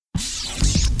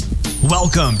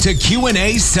Welcome to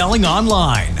Q&A Selling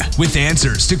Online, with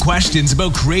answers to questions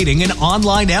about creating an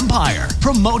online empire,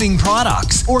 promoting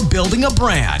products, or building a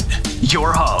brand.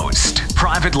 Your host,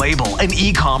 private label and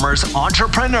e-commerce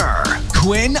entrepreneur,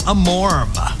 Quinn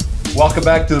Amorm. Welcome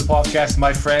back to the podcast,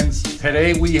 my friends.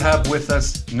 Today we have with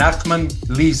us Nachman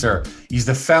Lieser. He's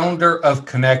the founder of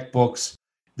Connect Books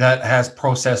that has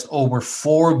processed over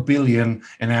 4 billion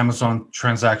in Amazon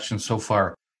transactions so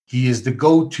far. He is the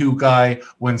go-to guy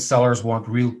when sellers want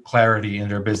real clarity in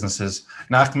their businesses.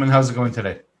 Nachman, how's it going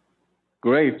today?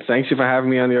 Great. Thank you for having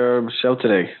me on your show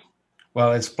today.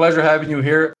 Well, it's a pleasure having you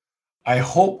here. I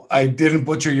hope I didn't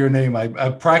butcher your name. I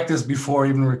practiced before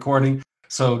even recording.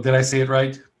 So did I say it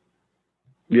right?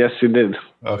 Yes, you did.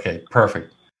 Okay,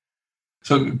 perfect.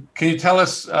 So can you tell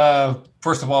us,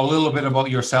 first of all, a little bit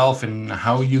about yourself and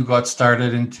how you got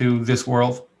started into this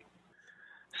world?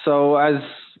 So as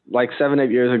 7-8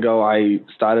 years ago, I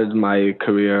started my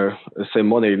career,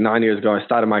 more than 9 years ago, I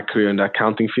started my career in the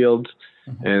accounting field.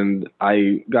 Mm-hmm. And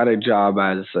I got a job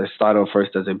I started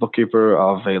first as a bookkeeper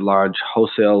of a large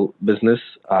wholesale business.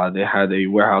 They had a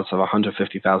warehouse of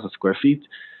 150,000 square feet,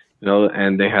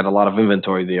 and they had a lot of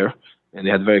inventory there. And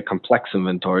they had very complex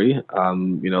inventory,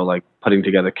 like putting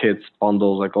together kits,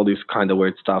 bundles, like all these kind of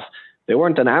weird stuff. They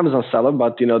weren't an Amazon seller,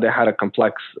 but, they had a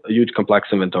huge complex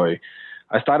inventory.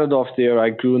 I started off there. I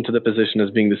grew into the position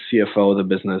as being the CFO of the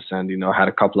business and, had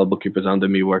a couple of bookkeepers under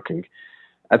me working.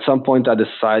 At some point, I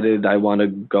decided I want to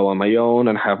go on my own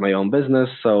and have my own business.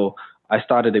 So I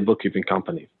started a bookkeeping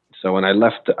company. So when I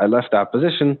left that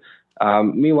position,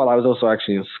 meanwhile, I was also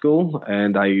actually in school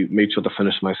and I made sure to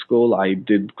finish my school. I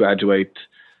did graduate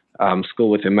school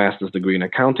with a master's degree in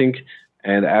accounting.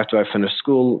 And after I finished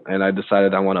school and I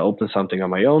decided I want to open something on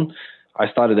my own, I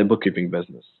started a bookkeeping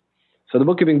business. So the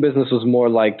bookkeeping business was more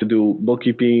like to do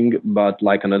bookkeeping, but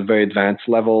like on a very advanced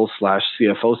level /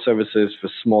 CFO services for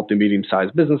small to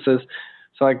medium-sized businesses.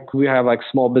 So we have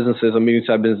small businesses or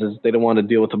medium-sized businesses, they don't want to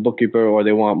deal with a bookkeeper or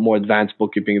they want more advanced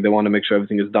bookkeeping. They want to make sure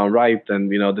everything is done right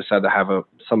and, decide to have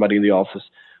somebody in the office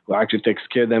who actually takes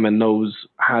care of them and knows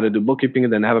how to do bookkeeping,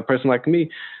 and then have a person like me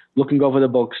looking over the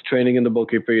books, training in the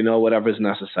bookkeeper, whatever is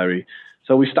necessary.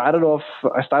 So I started off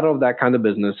that kind of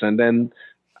business, and then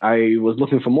I was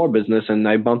looking for more business and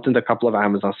I bumped into a couple of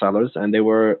Amazon sellers and they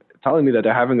were telling me that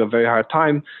they're having a very hard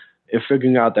time in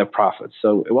figuring out their profits.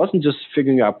 So it wasn't just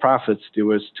figuring out profits. There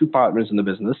was 2 partners in the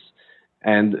business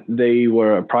and they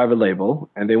were a private label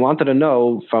and they wanted to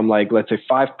know from let's say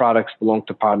 5 products belong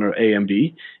to partner A and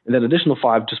B and then additional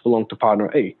 5 just belong to partner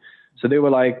A. So they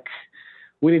were like,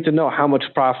 we need to know how much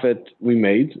profit we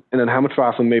made and then how much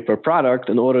profit we made per product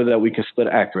in order that we can split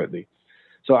accurately.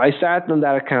 So I sat on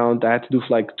that account. I had to do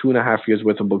for 2.5 years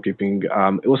worth of bookkeeping.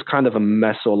 It was kind of a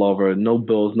mess all over. No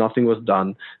bills, nothing was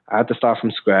done. I had to start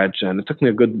from scratch, and it took me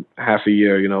a good half a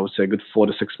year, say a good 4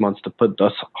 to 6 months to put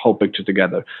this whole picture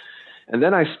together. And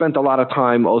then I spent a lot of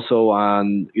time also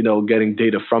on, getting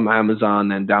data from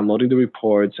Amazon and downloading the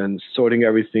reports and sorting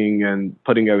everything and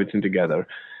putting everything together.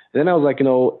 And then I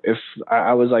was if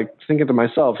I was thinking to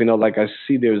myself, I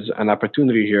see there's an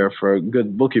opportunity here for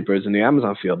good bookkeepers in the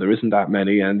Amazon field. There isn't that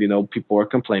many, and people are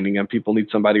complaining, and people need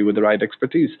somebody with the right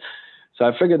expertise. So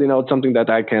I figured, it's something that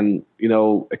I can,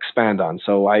 expand on.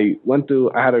 So I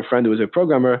had a friend who was a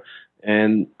programmer,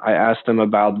 and I asked him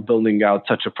about building out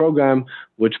such a program,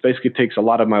 which basically takes a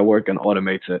lot of my work and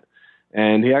automates it.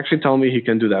 And he actually told me he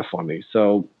can do that for me.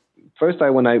 So first,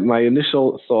 my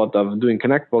initial thought of doing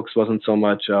Connect Books wasn't so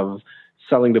much of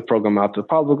selling the program out to the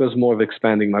public, it was more of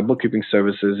expanding my bookkeeping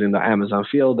services in the Amazon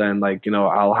field. And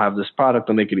I'll have this product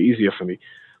to make it easier for me.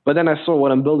 But then I saw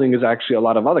what I'm building is actually a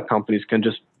lot of other companies can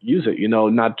just use it,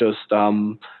 not just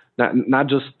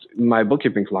my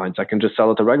bookkeeping clients. I can just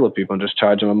sell it to regular people and just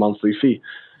charge them a monthly fee.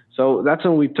 So that's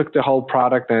when we took the whole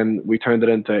product and we turned it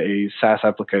into a SaaS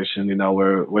application.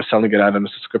 We're selling it out on a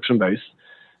subscription base.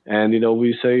 And,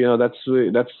 we say,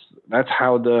 that's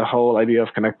how the whole idea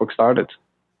of Connect Book started.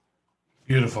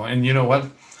 Beautiful. And you know what?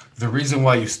 The reason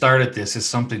why you started this is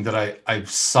something that I've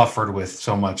suffered with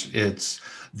so much. It's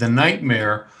the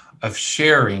nightmare of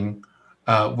sharing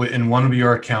in one of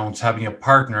your accounts, having a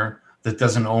partner that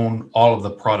doesn't own all of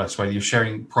the products, right? You're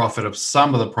sharing profit of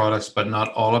some of the products, but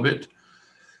not all of it.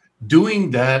 Doing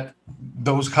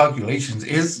those calculations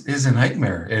is a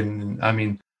nightmare. And I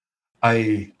mean,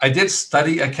 I did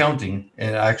study accounting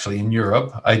actually in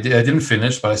Europe. I didn't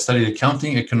finish, but I studied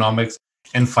accounting, economics,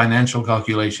 and financial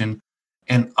calculation.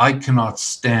 And I cannot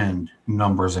stand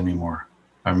numbers anymore.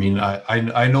 I mean,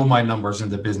 I know my numbers in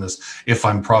the business, if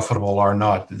I'm profitable or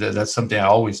not. That's something I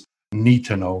always need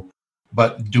to know.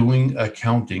 But doing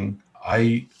accounting,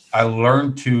 I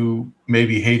learned to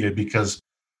maybe hate it because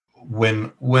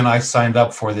when I signed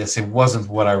up for this, it wasn't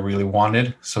what I really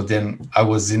wanted. So then I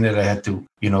was in it. I had to,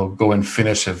 go and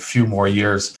finish a few more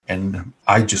years, and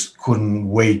I just couldn't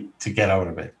wait to get out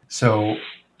of it. So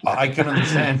I can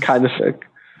understand. kind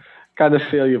of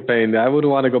feel your pain. I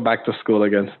wouldn't want to go back to school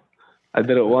again. I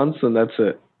did it once, and that's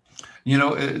it.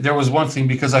 There was one thing,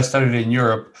 because I studied in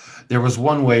Europe. There was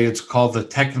one way. It's called the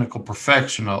technical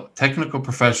professional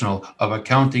of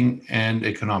accounting and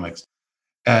economics.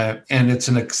 And it's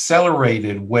an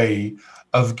accelerated way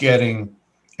of getting,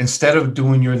 instead of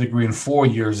doing your degree in 4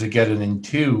 years, you get it in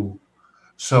 2.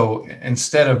 So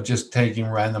instead of just taking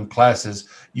random classes,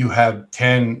 you have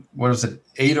 8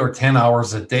 or 10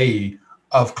 hours a day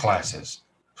of classes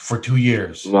for 2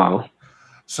 years. Wow.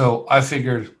 So I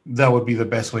figured that would be the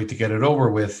best way to get it over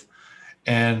with.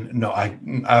 And no,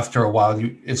 after a while,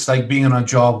 it's like being in a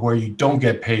job where you don't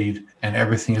get paid and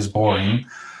everything is boring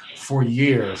for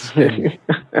years.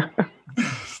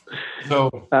 So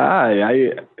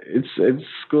it's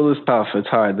school is tough. It's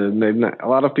hard. A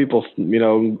lot of people,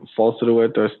 fall through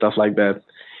it or stuff like that.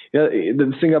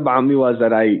 The thing about me was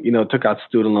that I, took out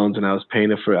student loans and I'm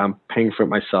paying for it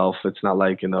myself. It's not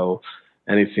like,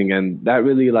 anything. And that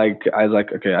really I was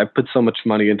like, okay, I put so much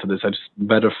money into this. I just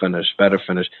better finish.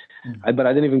 Mm-hmm. But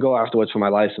I didn't even go afterwards for my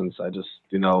license. I just,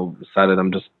 decided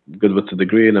I'm just good with the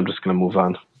degree and I'm just going to move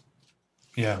on.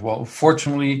 Yeah. Well,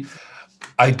 fortunately,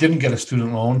 I didn't get a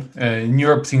student loan. In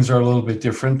Europe, things are a little bit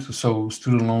different. So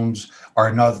student loans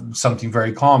are not something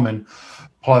very common.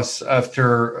 Plus,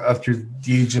 after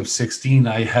the age of 16,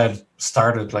 I had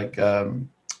started a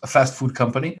fast food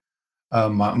company,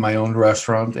 my own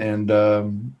restaurant, and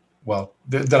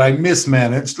that I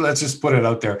mismanaged. Let's just put it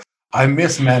out there. I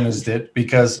mismanaged it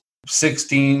because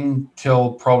 16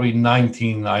 till probably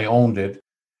 19, I owned it,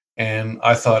 and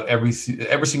I thought every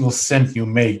single cent you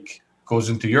make goes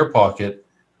into your pocket,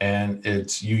 and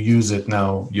you use it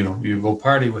now. You go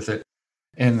party with it.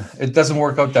 And it doesn't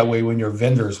work out that way when your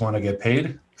vendors want to get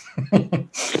paid.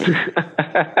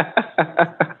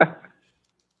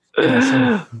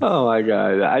 Oh my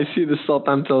God. I see this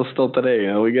sometimes still today.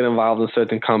 We get involved in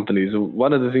certain companies.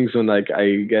 One of the things when I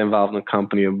get involved in a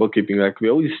company and bookkeeping, we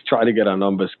always try to get our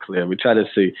numbers clear. We try to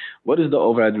see what is the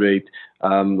overhead rate.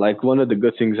 One of the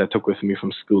good things I took with me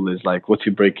from school is what's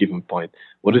your break-even point?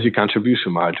 What is your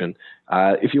contribution margin?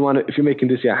 If you're making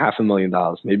this year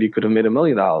 $500,000, maybe you could have made $1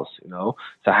 million. So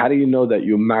how do you know that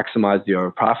you maximize your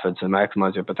profits and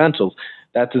maximize your potentials?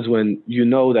 That is when you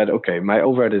know that, okay, my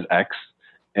overhead is X,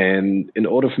 and in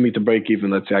order for me to break even,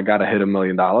 let's say I got to hit $1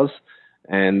 million,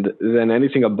 and then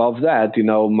anything above that,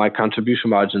 my contribution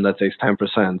margin, let's say, is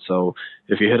 10%. So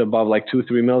if you hit above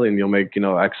 $2-3 million, you'll make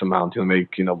X amount. You'll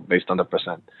make based on the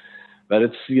percent. But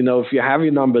it's if you have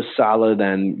your numbers solid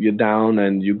and you're down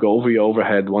and you go over your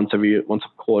overhead once a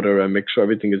quarter and make sure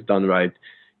everything is done right,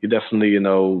 you're definitely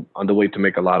on the way to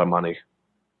make a lot of money.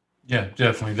 Yeah,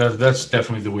 definitely. That's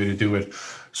definitely the way to do it.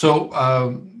 So,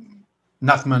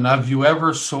 Nachman, have you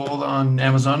ever sold on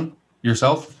Amazon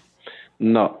yourself?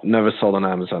 No, never sold on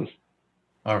Amazon.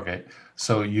 Okay.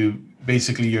 So you're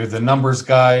the numbers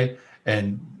guy,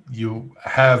 and you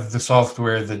have the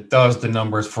software that does the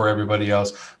numbers for everybody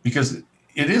else, because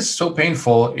it is so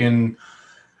painful in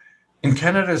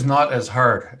Canada. Is not as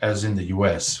hard as in the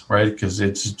US, right? Because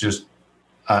it's just,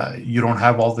 you don't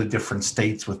have all the different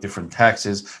states with different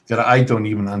taxes that I don't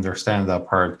even understand that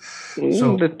part.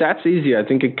 So that's easy. I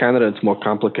think in Canada it's more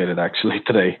complicated actually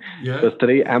today. Yeah. Because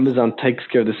today Amazon takes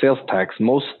care of the sales tax.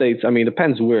 Most states, it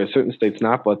depends where. Certain states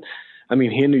not, but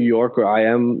here in New York, where I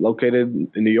am located,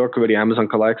 in New York already Amazon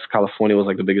collects. California was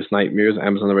the biggest nightmares.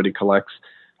 Amazon already collects.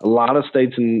 A lot of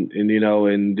states in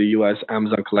the US,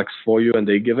 Amazon collects for you and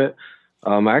they give it.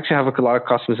 I actually have a lot of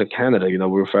customers in Canada.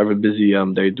 We're forever busy.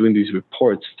 They're doing these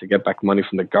reports to get back money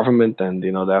from the government, and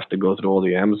they have to go through all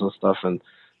the Amazon stuff and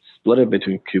split it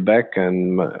between Quebec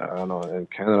and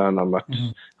and Canada. And I'm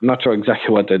not sure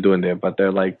exactly what they're doing there, but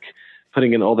they're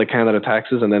putting in all the Canada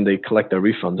taxes, and then they collect their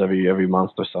refunds every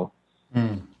month or so.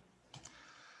 Mm.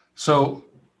 So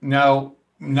now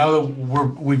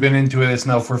that we've been into this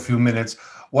now for a few minutes,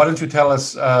 why don't you tell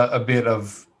us a bit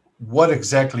of what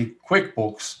exactly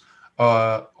QuickBooks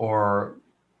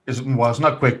it's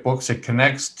not QuickBooks. It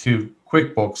connects to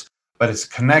QuickBooks, but it's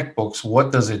ConnectBooks.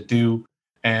 What does it do,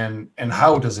 and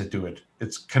how does it do it?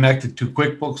 It's connected to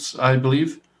QuickBooks, I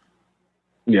believe.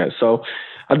 Yeah. So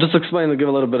I'll just explain and give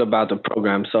a little bit about the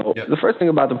program. So The first thing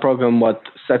about the program, what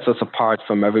sets us apart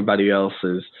from everybody else,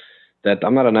 is that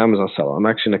I'm not an Amazon seller. I'm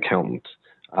actually an accountant.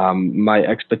 My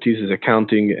expertise is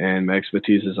accounting, and my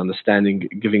expertise is understanding,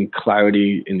 giving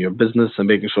clarity in your business and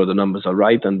making sure the numbers are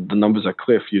right and the numbers are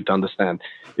clear for you to understand.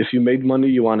 If you made money,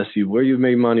 you want to see where you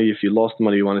made money. If you lost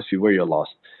money, you want to see where you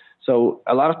lost. So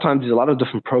a lot of times there's a lot of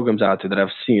different programs out there that I've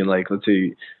seen, like let's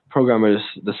say programmers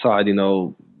decide,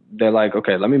 they're like,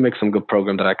 okay, let me make some good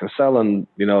program that I can sell and,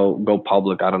 go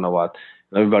public. I don't know what.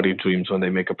 Everybody dreams when they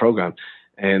make a program.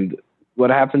 And what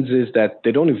happens is that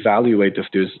they don't evaluate if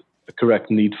there's a correct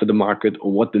need for the market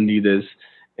or what the need is.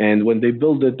 And when they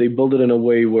build it in a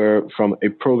way where from a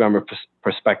programmer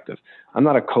perspective, I'm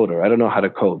not a coder. I don't know how to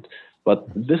code. But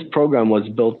this program was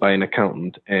built by an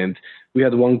accountant. And we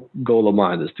had one goal of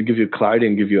mine, is to give you clarity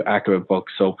and give you accurate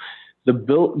books. So the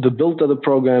build of the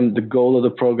program, the goal of the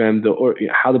program,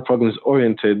 how the program is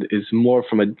oriented is more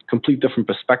from a complete different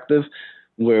perspective,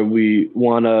 where we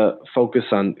want to focus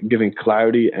on giving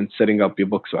clarity and setting up your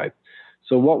books right.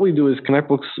 So what we do is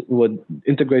ConnectBooks would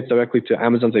integrate directly to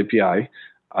Amazon's API.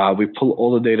 We pull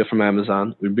all the data from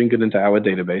Amazon, we bring it into our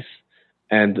database,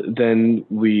 and then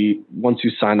once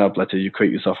you sign up, let's say you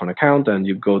create yourself an account and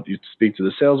you speak to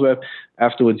the sales rep.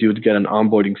 Afterwards, you would get an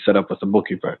onboarding setup with a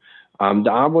bookkeeper.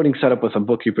 The onboarding setup with a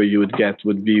bookkeeper you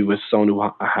would be with someone who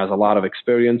has a lot of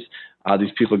experience.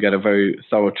 These people get a very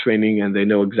thorough training and they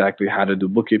know exactly how to do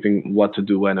bookkeeping, what to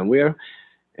do when and where.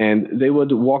 And they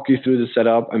would walk you through the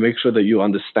setup and make sure that you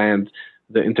understand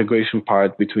the integration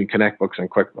part between ConnectBooks and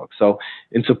QuickBooks. So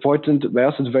it's important, but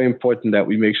also it's very important that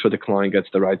we make sure the client gets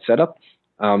the right setup.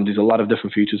 There's a lot of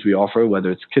different features we offer,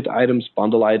 whether it's kit items,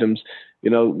 bundle items.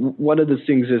 One of the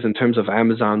things is in terms of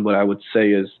Amazon, what I would say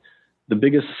is the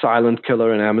biggest silent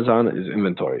killer in Amazon is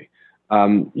inventory.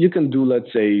 You can do,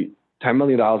 let's say, $10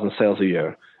 million in sales a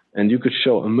year, and you could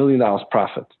show $1 million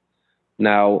profit.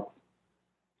 Now,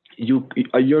 you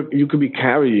could be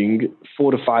carrying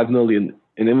 $4 to $5 million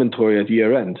in inventory at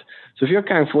year end. So if you're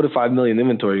carrying $4 to $5 million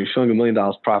inventory, you're showing $1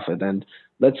 million profit, and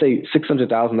let's say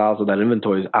 $600,000 of that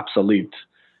inventory is obsolete.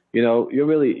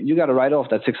 You got to write off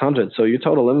that 600. So your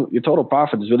total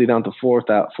profit is really down to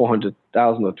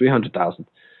 400,000 or 300,000.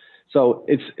 So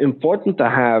it's important to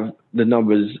have the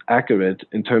numbers accurate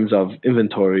in terms of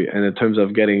inventory and in terms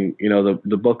of getting,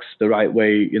 the books the right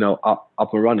way, up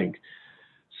and running.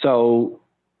 So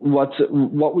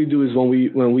what we do is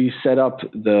when we set up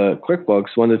the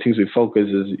QuickBooks, one of the things we focus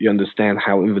is you understand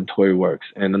how inventory works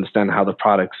and understand how the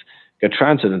products get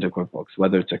transferred into QuickBooks,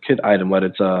 whether it's a kit item, whether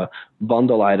it's a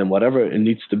bundle item, whatever it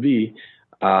needs to be,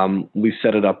 we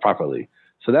set it up properly.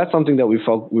 So that's something that we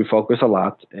focus a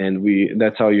lot, and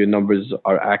that's how your numbers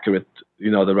are accurate,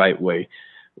 the right way.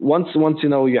 Once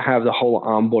you have the whole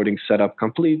onboarding setup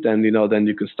complete, and then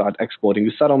you can start exporting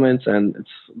your settlements, and it's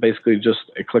basically just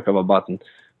a click of a button.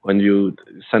 When you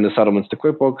send the settlements to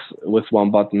QuickBooks with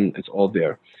one button, it's all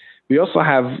there. We also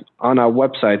have on our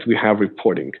website we have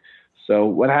reporting. So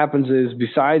what happens is,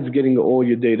 besides getting all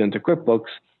your data into QuickBooks,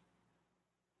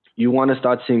 you want to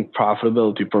start seeing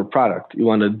profitability per product. You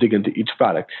want to dig into each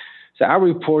product. So our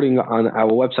reporting on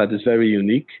our website is very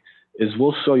unique.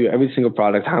 We'll show you every single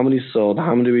product, how many sold,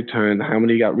 how many returned, how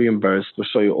many got reimbursed. We'll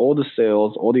show you all the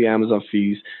sales, all the Amazon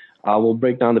fees. We'll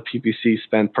break down the PPC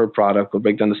spent per product. We'll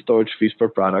break down the storage fees per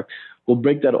product. We'll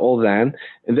break that all down.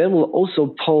 And then we'll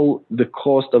also pull the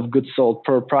cost of goods sold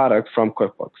per product from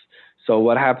QuickBooks. So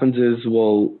what happens is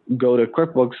we'll go to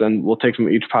QuickBooks and we'll take from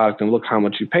each product and look how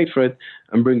much you paid for it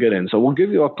and bring it in. So we'll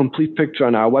give you a complete picture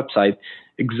on our website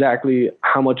exactly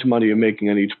how much money you're making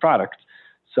on each product.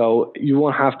 So you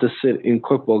won't have to sit in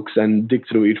QuickBooks and dig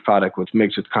through each product, which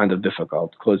makes it kind of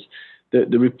difficult, because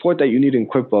the report that you need in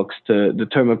QuickBooks to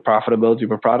determine profitability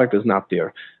per product is not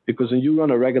there. Because when you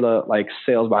run a regular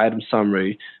sales by item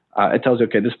summary, it tells you,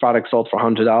 okay, this product sold for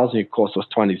 $100 and your cost was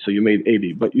 $20, so you made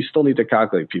 $80. But you still need to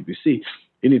calculate PPC.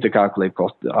 You need to calculate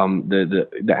cost,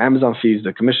 the Amazon fees,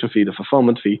 the commission fee, the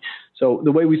fulfillment fee. So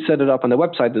the way we set it up on the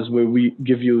website is where we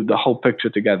give you the whole picture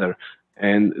together,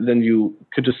 and then you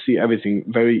could just see everything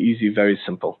very easy, very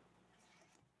simple.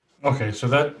 Okay, so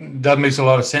that makes a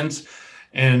lot of sense.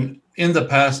 And in the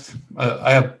past,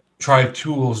 I have tried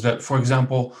tools that, for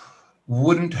example,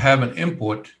 wouldn't have an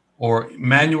input, or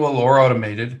manual or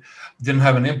automated, didn't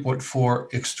have an input for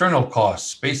external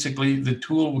costs. Basically, the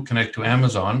tool would connect to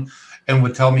Amazon and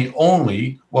would tell me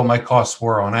only what my costs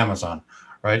were on Amazon,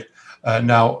 right?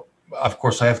 Now, of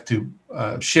course, I have to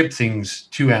ship things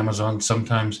to Amazon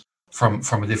sometimes from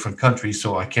a different country,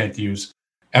 so I can't use,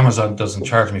 Amazon doesn't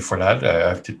charge me for that. I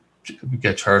have to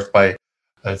get charged by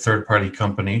a third-party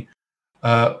company.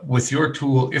 With your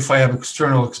tool, if I have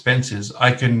external expenses,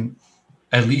 I can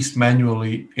at least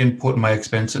manually input my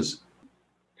expenses?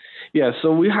 Yeah,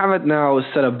 so we have it now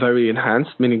set up very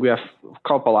enhanced, meaning we have a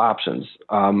couple options.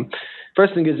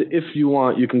 First thing is, if you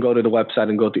want, you can go to the website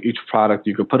and go to each product.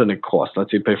 You can put in a cost.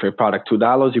 Let's say you pay for a product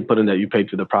 $2. You put in that you paid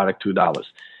for the product $2.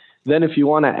 Then if you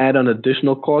want to add an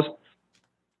additional cost,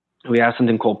 we have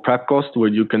something called prep cost, where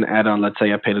you can add on, let's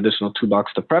say I paid additional $2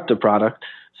 to prep the product.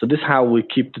 So this is how we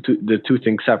keep the two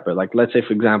things separate. Like, let's say,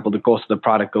 for example, the cost of the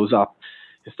product goes up.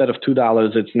 Instead of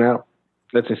 $2, it's now,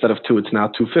 let's say instead of $2, it's now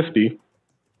 $2.50.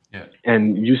 Yeah.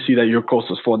 And you see that your cost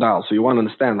was $4. So you want to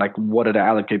understand, like, what did I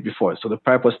allocate before? So the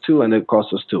prep was $2 and the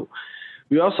cost was $2.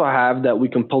 We also have that we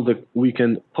can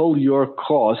pull your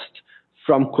cost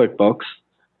from QuickBooks,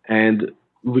 and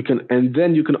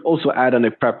then you can also add on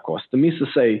a prep cost. That means to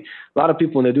say, a lot of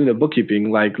people, when they're doing their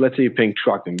bookkeeping, like, let's say you're paying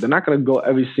trucking, they're not going to go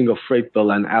every single freight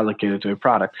bill and allocate it to a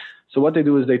product. So what they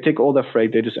do is they take all the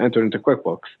freight, they just enter it into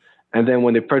QuickBooks. And then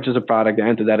when they purchase a product, they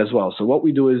enter that as well. So what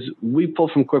we do is we pull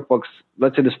from QuickBooks.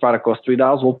 Let's say this product costs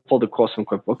 $3. We'll pull the cost from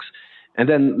QuickBooks. And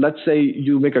then let's say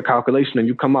you make a calculation and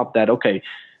you come up that, okay,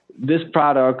 this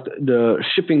product, the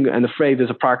shipping and the freight is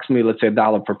approximately, let's say,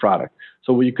 $1 per product.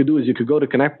 So what you could do is you could go to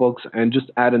ConnectBooks and just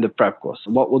add in the prep cost.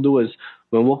 So what we'll do is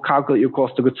when we'll calculate your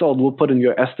cost of goods sold, we'll put in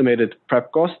your estimated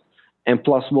prep cost, and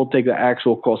plus we'll take the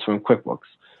actual cost from QuickBooks.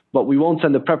 But we won't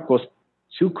send the prep cost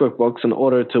to QuickBooks in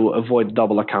order to avoid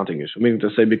double accounting issue. Meaning to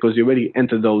say, because you already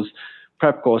entered those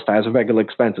prep costs as regular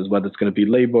expenses, whether it's going to be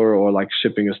labor or like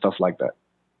shipping or stuff like that.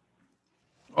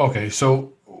 Okay,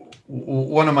 so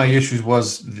one of my issues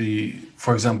was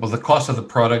for example, the cost of the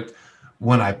product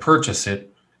when I purchase it.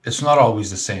 It's not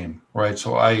always the same, right?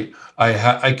 So I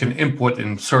can input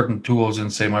in certain tools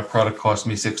and say my product cost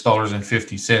me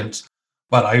 $6.50,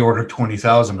 but I ordered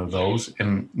 20,000 of those.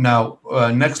 And now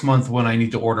next month when I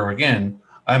need to order again,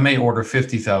 I may order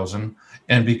 50,000.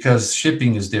 And because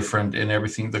shipping is different and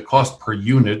everything, the cost per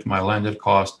unit, my landed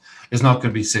cost, is not going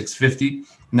to be $6.50.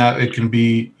 Now it can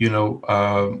be,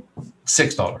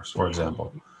 $6, for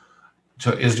example.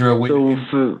 So is there a way?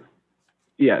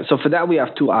 So for that, we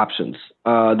have two options.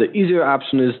 The easier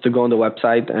option is to go on the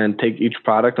website and take each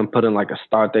product and put in like a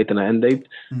start date and an end date.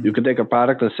 Mm-hmm. You can take a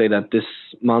product and say that this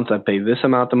month I paid this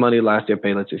amount of money. Last year I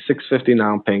paid, let's say, $650.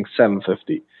 Now I'm paying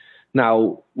 $750.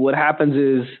 Now what happens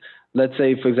is, let's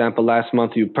say, for example, last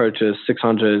month you purchased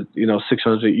 600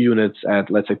 units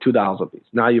at, let's say, $2 a piece.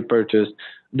 Now you purchased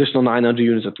additional 900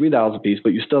 units at $3 a piece,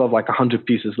 but you still have like 100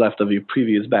 pieces left of your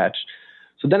previous batch.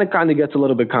 So then it kind of gets a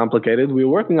little bit complicated. We're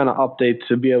working on an update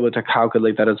to be able to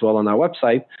calculate that as well on our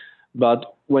website.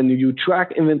 But when you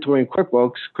track inventory in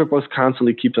QuickBooks, QuickBooks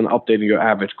constantly keeps on updating your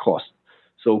average cost.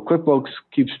 So QuickBooks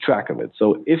keeps track of it.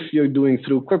 So if you're doing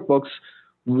through QuickBooks,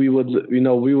 we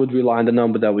would rely on the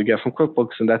number that we get from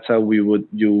QuickBooks, and that's how you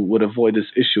would avoid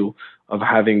this issue of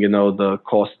having, the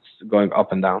costs going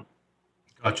up and down.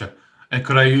 Gotcha. And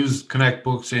could I use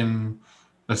ConnectBooks in,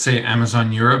 let's say,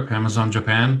 Amazon Europe, Amazon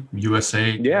Japan,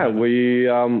 USA? Yeah, we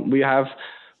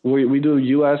do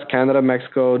US, Canada,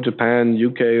 Mexico, Japan,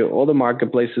 UK, all the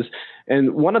marketplaces.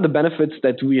 And one of the benefits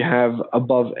that we have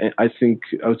above, I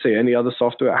would say, any other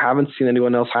software, I haven't seen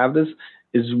anyone else have this,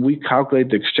 is we calculate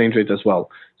the exchange rate as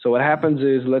well. So what happens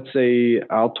is, let's say,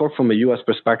 I'll talk from a US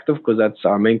perspective because that's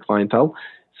our main clientele.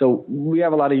 So we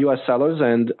have a lot of U.S. sellers,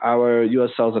 and our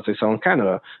U.S. sellers that they sell in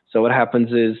Canada. So what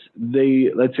happens is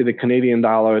let's say the Canadian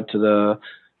dollar to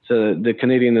the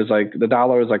Canadian is like, the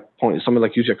dollar is like something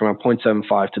like usually around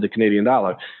 0.75 to the Canadian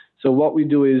dollar. So what we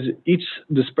do is each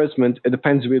disbursement, it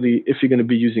depends really if you're going to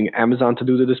be using Amazon to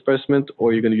do the disbursement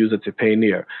or you're going to use it to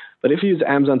Payoneer. But if you use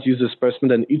Amazon to use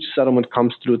disbursement, then each settlement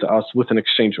comes through to us with an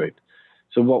exchange rate.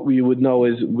 So what we would know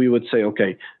is we would say,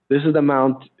 okay, this is the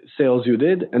amount sales you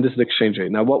did, and this is the exchange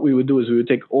rate. Now, what we would do is we would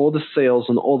take all the sales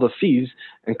and all the fees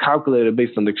and calculate it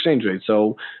based on the exchange rate.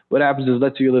 So what happens is,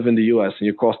 let's say you live in the U.S. and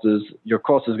your cost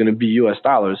is going to be U.S.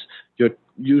 dollars. Your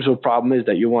usual problem is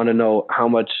that you want to know how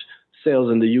much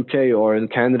sales in the U.K. or in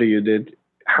Canada you did,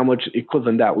 how much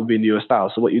equivalent that would be in the U.S.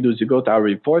 dollar. So what you do is you go to our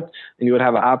report, and you would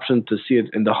have an option to see it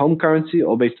in the home currency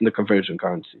or based on the conversion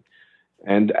currency.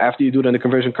 And after you do it in the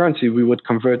conversion currency, we would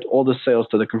convert all the sales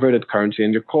to the converted currency,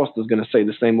 and your cost is going to stay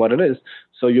the same what it is.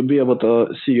 So you'll be able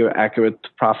to see your accurate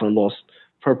profit and loss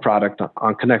per product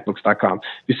on ConnectBooks.com.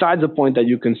 Besides the point that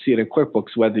you can see it in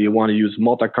QuickBooks, whether you want to use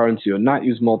multi-currency or not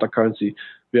use multi-currency,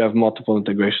 we have multiple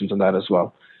integrations on that as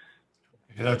well.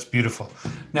 Okay, that's beautiful.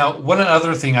 Now, one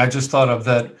other thing I just thought of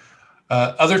that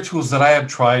other tools that I have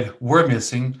tried were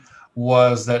missing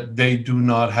was that they do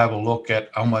not have a look at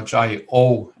how much I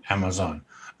owe Amazon.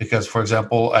 Because, for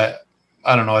example, I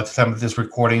don't know, at the time of this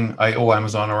recording, I owe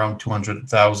Amazon around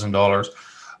 $200,000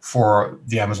 for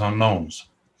the Amazon loans,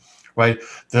 right?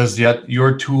 Does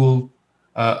your tool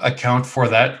account for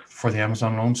that for the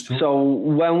Amazon loans too? So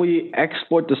when we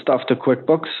export the stuff to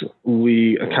QuickBooks,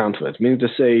 we account for it. Meaning to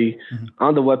say,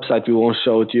 on the website, we won't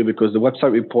show it to you because the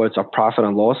website reports a profit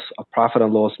and loss. A profit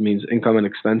and loss means income and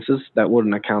expenses. That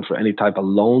wouldn't account for any type of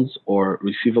loans or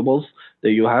receivables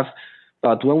that you have.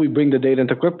 But when we bring the data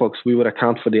into QuickBooks, we would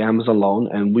account for the Amazon loan,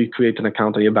 and we create an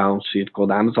account on your balance sheet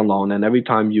called Amazon loan. And every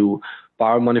time you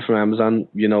borrow money from Amazon,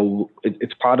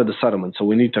 it's part of the settlement. So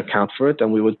we need to account for it,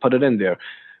 and we would put it in there.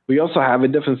 We also have a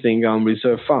different thing on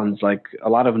reserve funds. Like a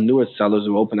lot of newer sellers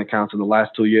who open accounts in the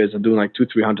last 2 years are doing like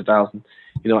 $200,000-300,000.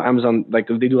 Amazon, like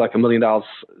if they do like $1 million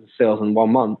sales in 1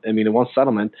 month, in one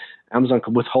settlement, Amazon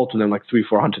could withhold from them like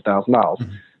 $300,000-400,000.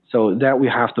 So that we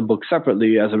have to book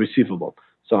separately as a receivable.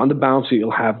 So on the balance sheet,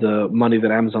 you'll have the money that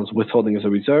Amazon's withholding as a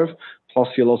reserve. Plus,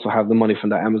 you'll also have the money from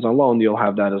the Amazon loan. You'll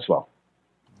have that as well.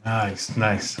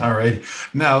 Nice. All right.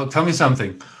 Now, tell me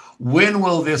something. When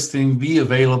will this thing be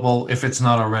available, if it's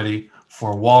not already,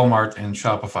 for Walmart and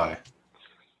Shopify?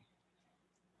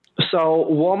 So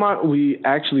Walmart, we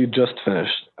actually just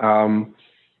finished.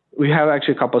 We have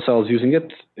actually a couple of sellers using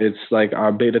it. It's like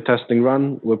our beta testing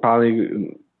run. We're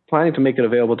probably planning to make it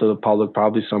available to the public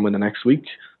probably somewhere in the next week.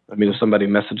 If somebody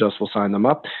messages us, we'll sign them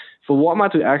up. For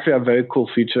Walmart, we actually have a very cool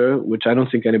feature, which I don't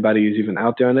think anybody is even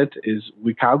out there on it, is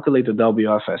we calculate the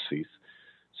WFS fees.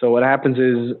 So what happens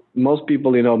is most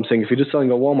people, I'm saying, if you're just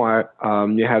selling a Walmart,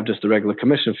 you have just a regular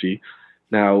commission fee.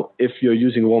 Now, if you're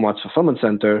using Walmart's fulfillment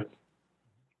center,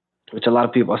 which a lot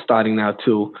of people are starting now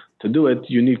to do it,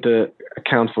 you need to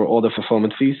account for all the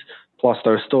fulfillment fees, plus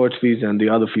their storage fees and the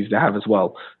other fees they have as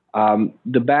well.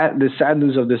 The sad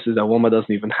news of this is that Walmart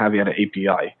doesn't even have yet an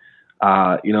API.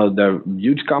 They're a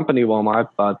huge company, Walmart,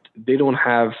 but they don't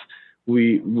have.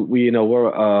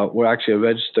 We're actually a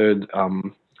registered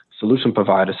solution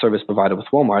provider, service provider with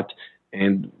Walmart.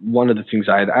 And one of the things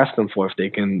I had asked them for, if they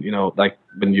can, like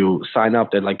when you sign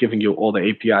up, they're like giving you all the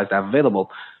APIs they have available.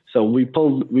 So we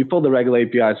pull the regular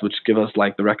APIs, which give us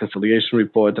like the reconciliation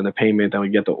report and the payment, and we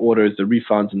get the orders, the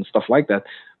refunds, and stuff like that.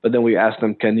 But then we ask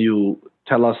them, can you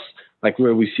tell us like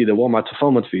where we see the Walmart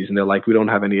fulfillment fees? And they're like, we don't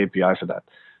have any API for that.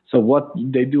 So what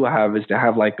they do have is they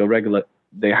have like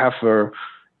they have for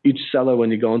each seller,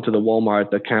 when you go into the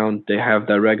Walmart account, they have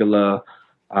their regular,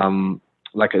 they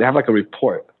have like a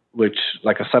report, which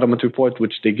like a settlement report,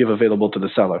 which they give available to the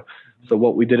seller. So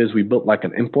what we did is we built like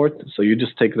an import. So you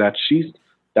just take that sheet,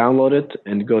 download it,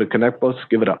 and go to ConnectBooks,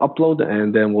 give it an upload,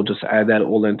 and then we'll just add that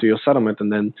all into your settlement,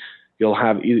 and then you'll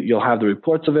have the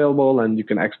reports available, and you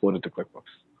can export it to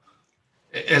QuickBooks.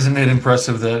 Isn't it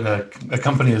impressive that a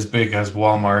company as big as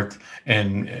Walmart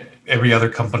and every other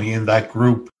company in that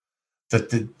group, that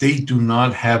they do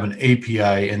not have an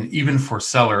API, and even for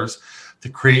sellers to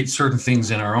create certain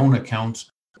things in our own accounts,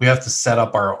 we have to set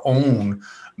up our own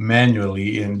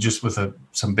manually and just with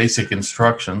some basic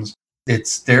instructions.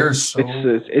 It's there. So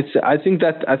I think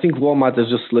Walmart is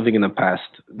just living in the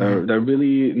past. They're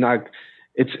really not.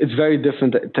 It's very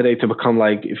different today to become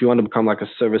like, if you want to become like a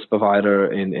service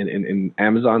provider in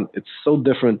Amazon, it's so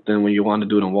different than when you want to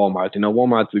do it in Walmart.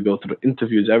 Walmart, we go through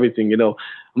interviews, everything.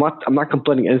 I'm not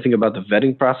complaining anything about the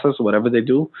vetting process or whatever they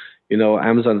do.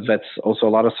 Amazon vets also a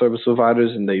lot of service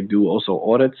providers, and they do also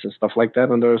audits and stuff like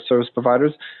that under service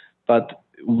providers. But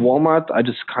Walmart, I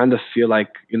just kind of feel like,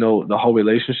 the whole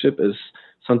relationship is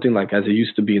something like as it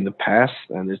used to be in the past.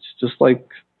 And it's just like,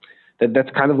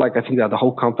 that's kind of like, I think that the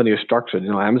whole company is structured.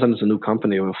 Amazon is a new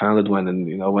company. We founded when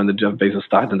the Jeff Bezos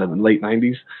started in the late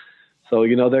 90s. So,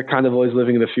 they're kind of always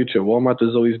living in the future. Walmart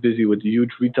is always busy with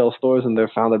huge retail stores, and they're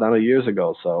founded 100 years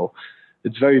ago. So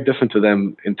it's very different to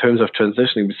them in terms of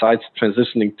transitioning. Besides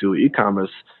transitioning to e-commerce,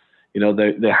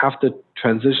 they have to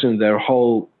transition their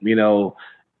whole,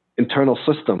 internal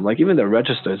system. Like even their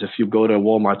registers, if you go to a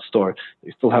Walmart store,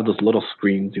 they still have those little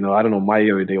screens. I don't know, my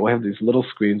area, they all have these little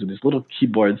screens with these little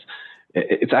keyboards.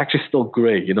 It's actually still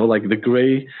gray, like the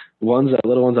gray ones, the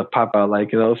little ones that pop out.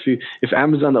 Like, if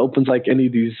Amazon opens like any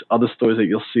of these other stores that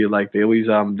you'll see, like they always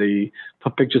they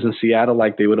put pictures in Seattle,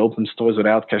 like they would open stores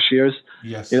without cashiers.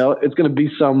 Yes. It's going to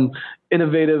be some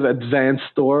innovative, advanced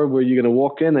store where you're going to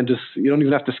walk in and just, you don't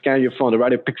even have to scan your phone. The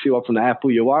writer picks you up from the app who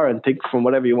you are and take from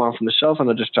whatever you want from the shelf, and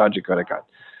they'll just charge your credit card.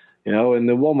 In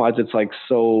the Walmart, it's like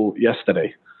so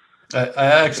yesterday. I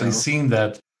actually seen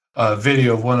that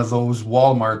video of one of those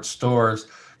Walmart stores.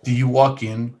 Do you walk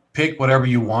in, pick whatever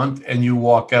you want, and you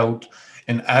walk out,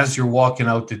 and as you're walking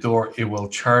out the door, it will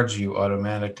charge you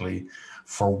automatically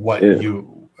for what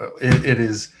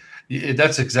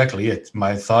that's exactly it.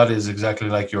 My thought is exactly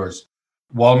like yours.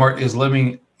 Walmart is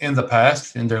living in the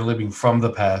past, and they're living from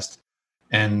the past,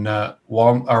 and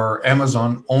or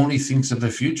Amazon only thinks of the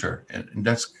future, and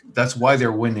that's why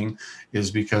they're winning,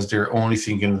 is because they're only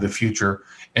thinking of the future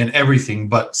and everything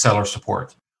but seller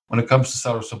support. When it comes to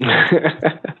seller support,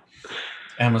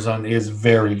 Amazon is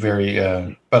very, very.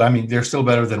 But I mean, they're still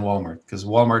better than Walmart, because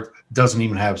Walmart doesn't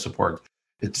even have support.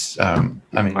 It's. I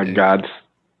mean, My God.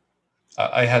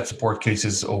 I had support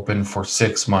cases open for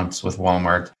 6 months with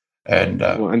Walmart, and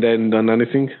And then done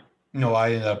anything? no,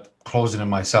 I ended up closing it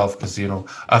myself, because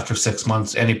after 6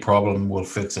 months, any problem will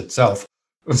fix itself.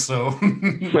 So,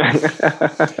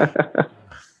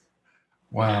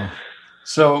 wow.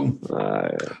 So,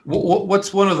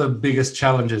 what's one of the biggest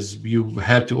challenges you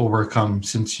had to overcome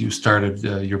since you started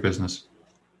your business?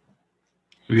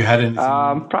 Have you had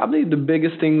anything? Probably the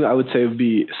biggest thing I would say would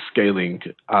be scaling.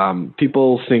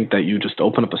 People think that you just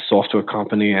open up a software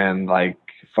company and like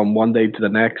from one day to the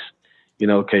next,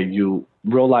 okay, you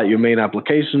roll out your main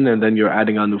application and then you're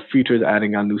adding on new features,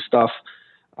 adding on new stuff.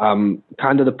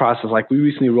 Kind of the process. Like we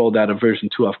recently rolled out a version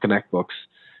 2 of ConnectBooks.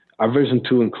 Our version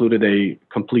 2 included a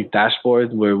complete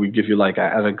dashboard where we give you like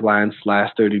at a glance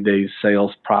last 30 days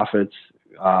sales, profits,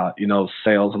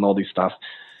 sales and all these stuff.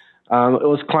 It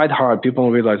was quite hard. People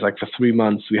don't realize like for 3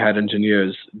 months we had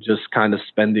engineers just kind of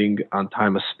spending on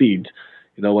time of speed,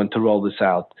 when to roll this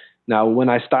out. Now, when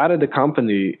I started the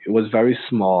company, it was very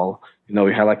small.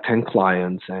 We had like 10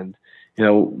 clients and,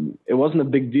 it wasn't a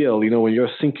big deal. When you're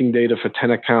syncing data for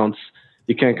 10 accounts,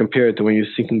 you can't compare it to when you're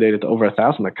syncing data to over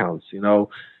 1,000 accounts.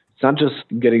 It's not just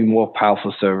getting more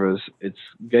powerful servers. It's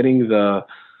getting the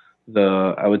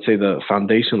I would say the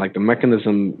foundation, like the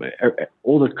mechanism,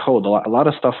 all the code, a lot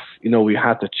of stuff, we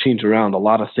had to change around a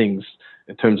lot of things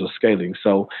in terms of scaling.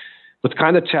 So what's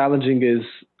kind of challenging is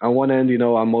on one end,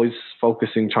 I'm always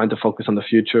trying to focus on the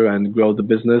future and grow the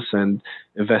business and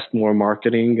invest more in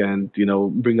marketing and,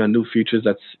 bring on new features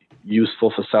that's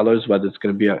useful for sellers, whether it's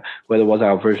going to be whether it was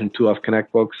our version 2 of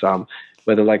ConnectBooks,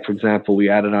 whether like, for example, we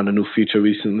added on a new feature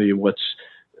recently, which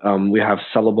we have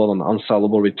sellable and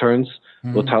unsellable returns.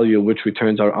 Mm-hmm. We'll tell you which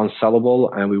returns are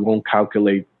unsellable, and we won't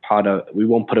we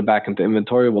won't put it back into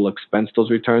inventory. We'll expense those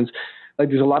returns. Like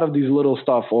there's a lot of these little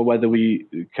stuff, or whether we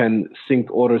can sync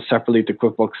orders separately to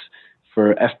QuickBooks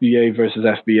for FBA versus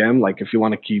FBM. Like if you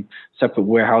want to keep separate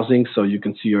warehousing, so you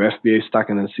can see your FBA stock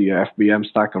and then see your FBM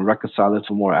stock and reconcile it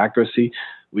for more accuracy.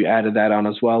 We added that on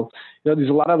as well. There's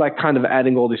a lot of like kind of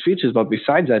adding all these features, but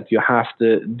besides that, you have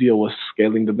to deal with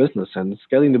scaling the business. And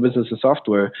scaling the business in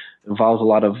software involves a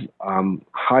lot of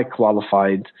high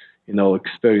qualified,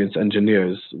 experienced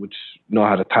engineers, which know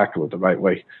how to tackle it the right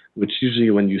way, which usually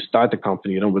when you start the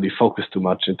company, you don't really focus too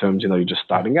much in terms, you're just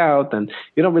starting out and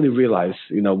you don't really realize,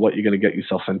 what you're going to get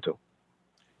yourself into.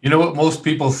 You know what most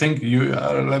people think?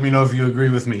 Let me know if you agree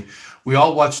with me. We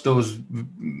all watch those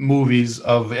movies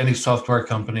of any software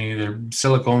company. They're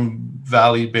Silicon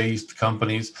Valley-based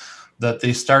companies that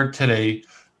they start today.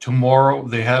 Tomorrow,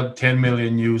 they have 10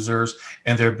 million users,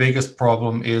 and their biggest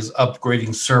problem is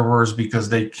upgrading servers because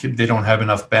they don't have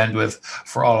enough bandwidth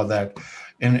for all of that.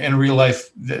 In real life,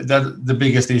 the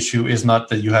biggest issue is not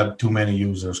that you have too many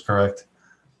users, correct?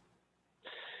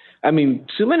 I mean,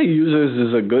 too many users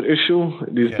is a good issue.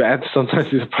 It's bad. Sometimes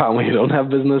it's a problem when you don't have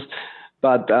business.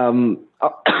 But the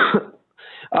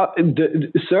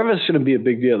service shouldn't be a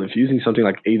big deal. If you're using something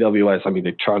like AWS,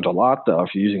 they charge a lot.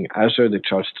 If you're using Azure, they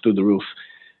charge through the roof.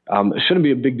 It shouldn't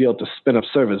be a big deal to spin up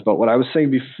servers. But what I was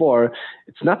saying before,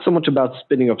 it's not so much about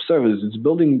spinning up servers. It's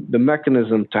building the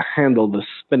mechanism to handle the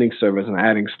spinning servers and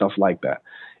adding stuff like that.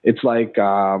 It's like,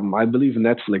 I believe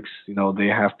Netflix, they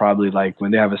have probably like when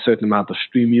they have a certain amount of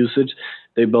stream usage,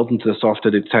 they built into the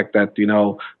software to detect that,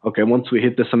 okay, once we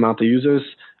hit this amount of users,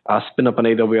 spin up on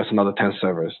AWS another 10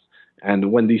 servers.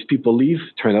 And when these people leave,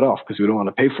 turn it off because we don't want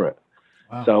to pay for it.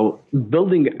 Wow. So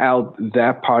building out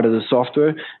that part of the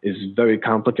software is very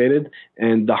complicated.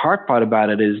 And the hard part about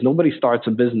it is nobody starts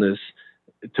a business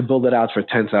to build it out for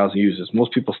 10,000 users.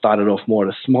 Most people started off more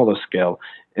at a smaller scale.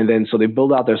 And then so they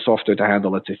build out their software to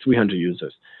handle, let's say, 300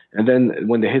 users. And then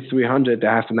when they hit 300, they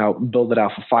have to now build it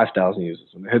out for 5,000 users.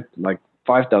 When they hit like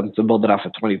 5,000, to build it out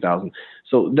for 20,000.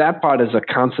 So that part is a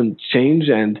constant change,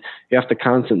 and you have to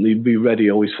constantly be ready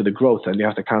always for the growth, and you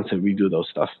have to constantly redo those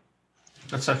stuff.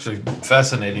 That's actually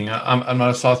fascinating. I'm not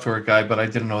a software guy, but I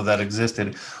didn't know that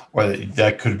existed or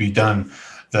that could be done,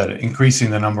 that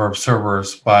increasing the number of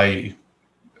servers by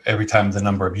every time the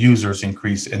number of users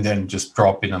increase and then just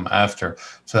dropping them after.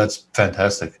 So that's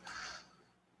fantastic.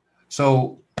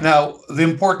 So now the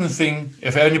important thing,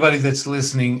 if anybody that's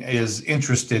listening is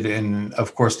interested in,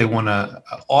 of course, they want to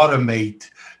automate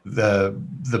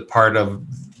the part of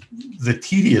the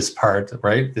tedious part,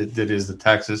 right? That is the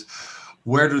taxes.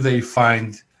 Where do they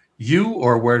find you,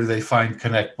 or where do they find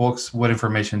Connect Books? What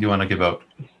information do you want to give out?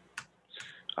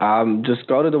 Just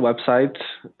go to the website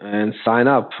and sign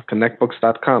up,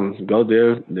 connectbooks.com. Go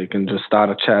there. They can just start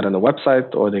a chat on the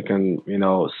website, or they can,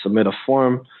 submit a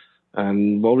form,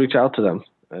 and we'll reach out to them,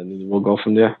 and we'll go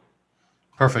from there.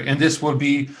 Perfect. And this will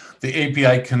be, the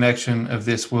API connection of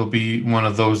this will be one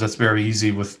of those that's very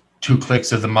easy with 2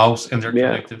 clicks of the mouse and they're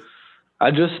connected. I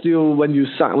just do, when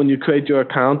you create your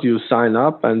account, you sign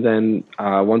up, and then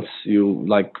once you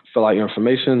fill out your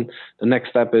information, the next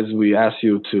step is we ask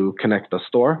you to connect the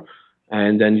store,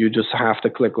 and then you just have to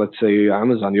click, let's say,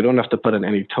 Amazon. You don't have to put in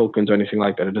any tokens or anything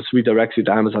like that. It just redirects you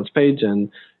to Amazon's page, and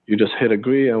you just hit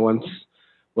agree, and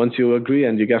once you agree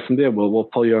and you get from there, we'll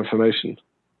pull your information.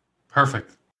 Perfect.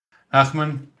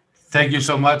 Nachman, thank you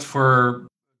so much for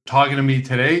talking to me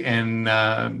today and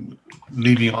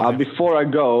leaving all before I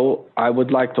go, I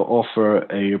would like to offer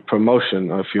a promotion,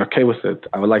 or if you're okay with it,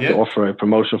 I would like to offer a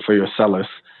promotion for your sellers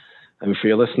and for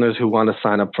your listeners who want to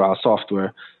sign up for our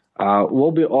software.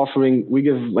 We'll be offering,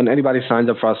 when anybody signs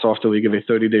up for our software, we give a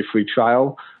 30-day free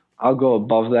trial. I'll go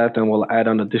above that, and we'll add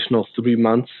an additional 3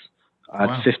 months at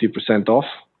 50% off.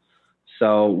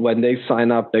 So when they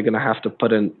sign up, they're going to have to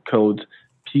put in code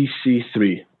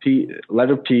PC3,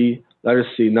 letter P, letter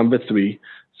C, number 3.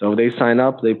 So if they sign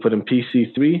up, they put in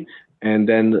PC3, and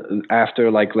then after,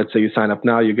 let's say you sign up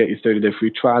now, you get your 30-day free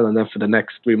trial, and then for the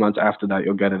next 3 months after that,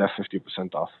 you'll get it at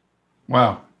 50% off.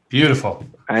 Wow, beautiful.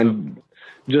 And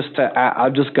I'm just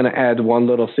going to add one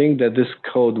little thing, that this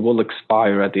code will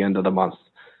expire at the end of the month.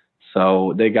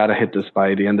 So they got to hit this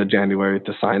by the end of January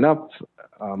to sign up.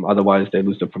 Otherwise, they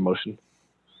lose the promotion.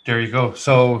 There you go.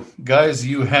 So, guys,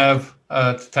 you have,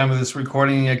 at the time of this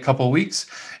recording, a couple of weeks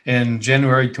in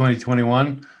January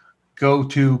 2021. Go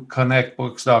to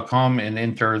connectbooks.com and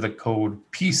enter the code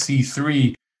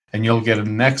PC3, and you'll get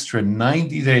an extra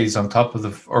 90 days on top of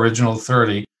the original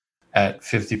 30 at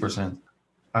 50%.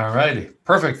 All righty.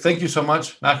 Perfect. Thank you so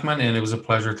much, Nachman, and it was a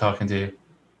pleasure talking to you.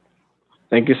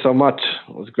 Thank you so much.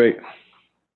 It was great.